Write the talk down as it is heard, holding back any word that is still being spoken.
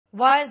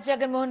YS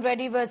Jagannath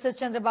Reddy versus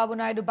Chandrababu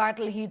Naidu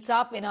battle heats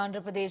up in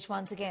Andhra Pradesh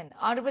once again.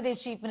 Andhra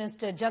Pradesh Chief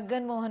Minister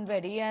Jagannath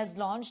Reddy has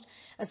launched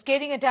a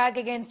scathing attack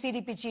against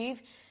TDP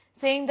chief,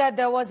 saying that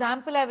there was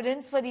ample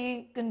evidence for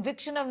the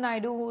conviction of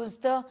Naidu, who is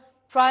the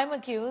prime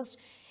accused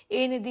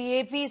in the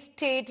AP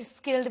State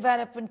Skill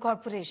Development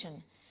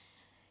Corporation.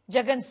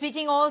 Jagan,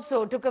 speaking,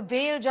 also took a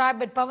veiled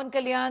jab at Pawan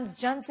Kalyan's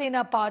Jan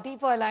Sena party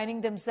for aligning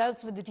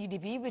themselves with the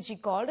TDP, which he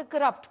called a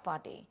corrupt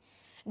party.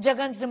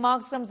 Jagan's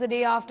remarks comes the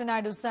day after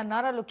Naidu's son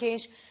Nara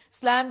Lokesh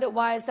slammed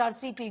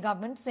YSRCP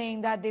government, saying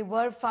that they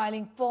were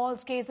filing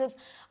false cases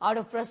out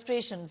of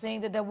frustration,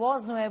 saying that there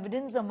was no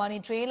evidence of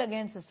money trail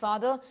against his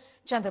father,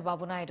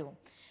 Chandrababu Naidu.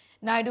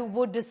 Naidu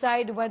would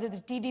decide whether the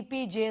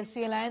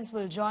TDP-JSP alliance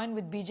will join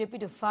with BJP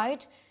to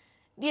fight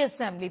the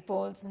assembly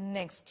polls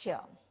next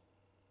year.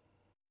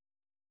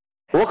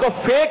 ఒక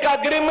fake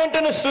agreement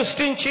ను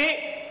సృష్టించి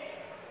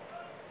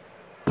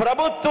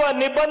ప్రభుత్వ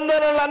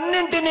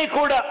నిబంధనలన్నింటినీ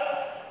కూడా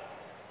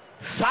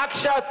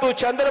సాక్షాత్తు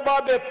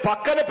చంద్రబాబు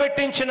పక్కన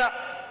పెట్టించిన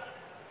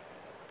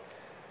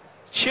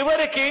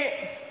చివరికి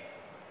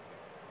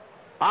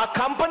ఆ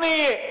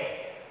కంపెనీయే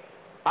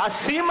ఆ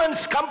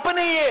సీమెన్స్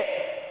కంపెనీయే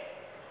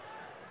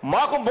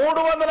మాకు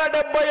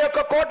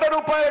 371 కోట్ల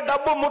రూపాయల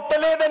డబ్బు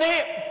ముట్టలేదని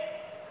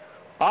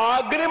ఆ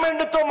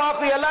అగ్రిమెంట్ తో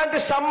మాకు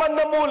ఎలాంటి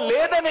సంబంధము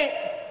లేదని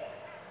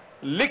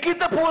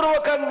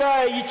లిఖితపూర్వకంగా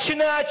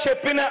ఇచ్చినా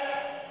చెప్పిన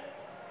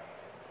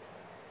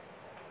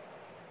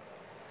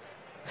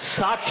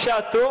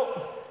సాక్షాత్తు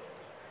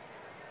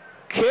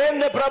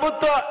కేంద్ర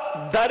ప్రభుత్వ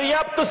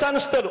దర్యాప్తు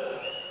సంస్థలు,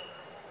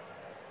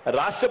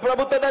 రాష్ట్ర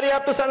ప్రభుత్వ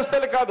దర్యాప్తు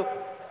సంస్థలు కాదు,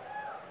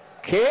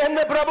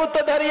 కేంద్ర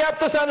ప్రభుత్వ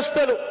దర్యాప్తు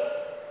సంస్థలు,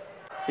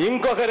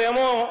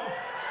 ఇంకొకరేమో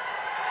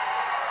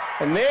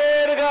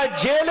నేరుగా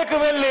జైలుకు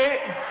వెళ్ళి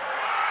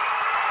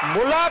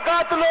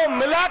ములాఖాతులో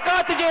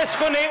మిలాఖాతు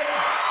చేసుకుని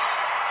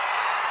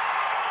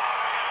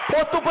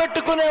పొత్తు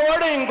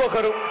పెట్టుకునేవాడు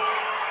ఇంకొకరు.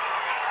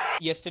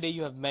 Yesterday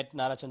you have met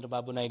Nara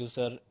Chandrababu Naidu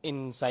sir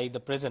inside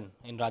the prison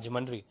in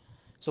Rajahmundry.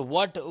 So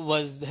what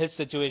was his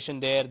situation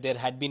there? There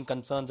had been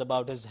concerns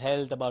about his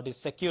health, about his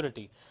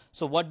security.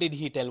 So what did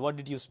he tell? What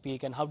did you speak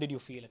and how did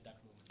you feel at that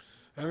moment?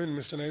 I mean,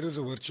 Mr. Naidu is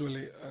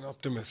virtually an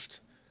optimist.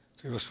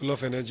 So he was full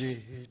of energy.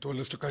 He told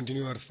us to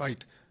continue our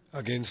fight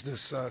against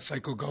this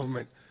psycho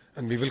government,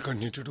 and we will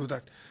continue to do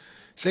that.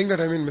 Saying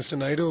that, I mean, Mr.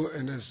 Naidu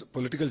in his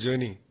political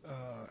journey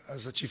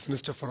as a chief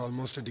minister for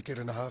almost a decade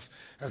and a half,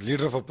 as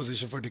leader of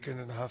opposition for a decade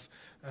and a half,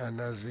 and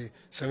as the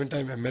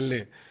 7-time MLA,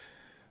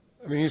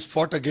 I mean, he's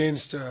fought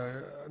against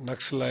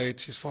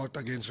Naxalites, he's fought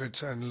against red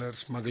sandlers,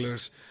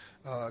 smugglers,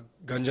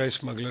 ganjai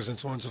smugglers, and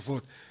so on and so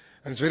forth.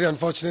 And it's very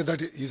unfortunate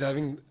that he's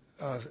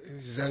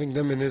having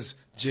them in his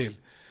jail.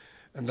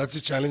 And that's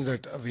the challenge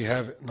that we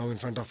have now in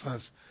front of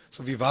us.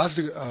 So we've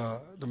asked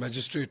the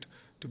magistrate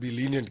to be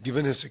lenient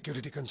given his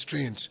security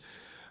constraints.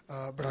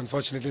 But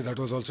unfortunately, that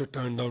was also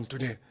turned down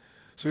today.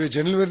 So we're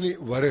genuinely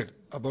worried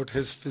about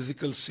his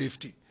physical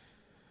safety.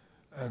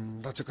 And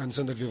that's a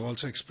concern that we've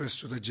also expressed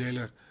to the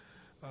jailer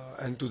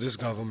and to this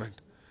government.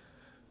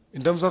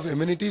 In terms of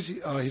immunities,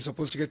 he's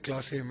supposed to get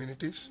Class A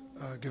immunities,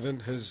 given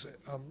his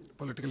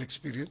political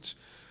experience.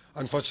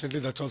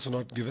 Unfortunately, that's also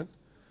not given.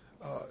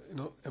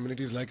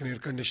 Amenities like an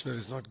air conditioner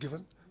is not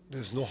given.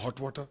 There's no hot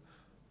water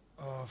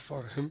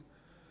for him.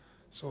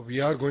 So we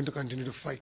are going to continue to fight.